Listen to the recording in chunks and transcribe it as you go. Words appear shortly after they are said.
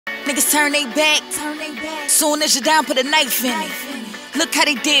Niggas turn they back. Soon as you're down, put a knife in it. Look how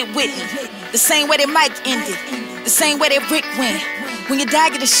they did Whitney. The same way that Mike ended. The same way that Rick went. When you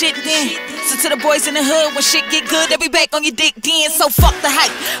die, get the shit then. So to the boys in the hood, when shit get good, they be back on your dick then. So fuck the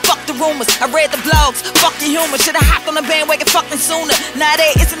hype, fuck the rumors. I read the blogs, fuck the humor. Should've hopped on the bandwagon fucking sooner. Now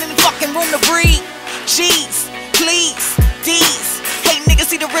there isn't any fucking room to breathe. Jeez, please, D's. Hate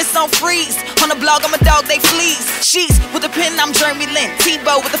niggas see the wrist on freeze. On the blog, I'm a dog, they fleas. She's with the pen, I'm Jeremy Lin.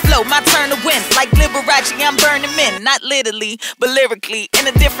 Tebow with the flow, my turn to win. Like Liberace, I'm burning men. Not literally, but lyrically. In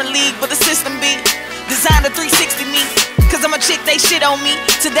a different league with the system be. Designed a 360 me. Cause I'm a chick, they shit on me.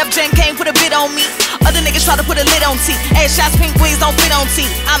 To Def Jam came, put a bit on me. Other niggas try to put a lid on T. Ass shots, pink wigs don't fit on T.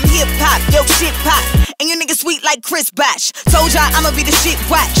 I'm hip hop, yo shit pop. And you niggas sweet like Chris Bosh. Told y'all I'ma be the shit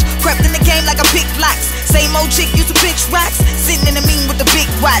watch. Crept in the game like a pick locks. Same old chick used to bitch rocks. Sitting in the mean with the big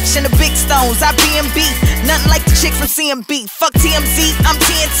watch and the big stones. I B&B, nothing like the chick from CMB. Fuck TMZ, I'm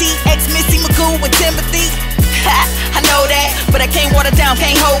TNT. Ex Missy McCool with Timothy. Ha, I know that, but I can't water down,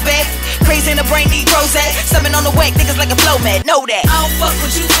 can't hold back. Crazy in the brain, need Prozac. Summon on the whack, niggas like a flow mat, know that. I don't fuck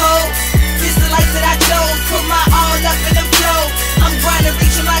with you, folks. This the life that I chose. Put my all up in the flow. I'm grinding,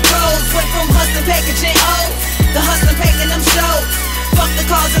 reaching my goals. Went from hustling, packaging O's. The hustling, packing them shows. Fuck the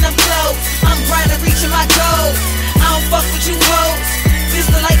cars and the flow. I'm grinding, reaching my goals. I don't fuck with you, hoes. This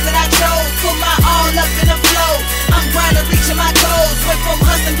the life that I chose. Put my all up in the flow. I'm grinding, reaching my goals. Went from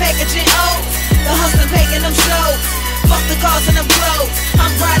hustling, packaging O's. The hustling, packing them shows. Fuck the cars and the flow.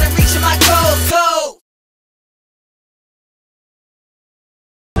 I'm grinding, reaching my goals. Go.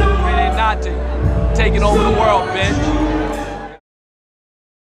 We did not taking over the world, bitch.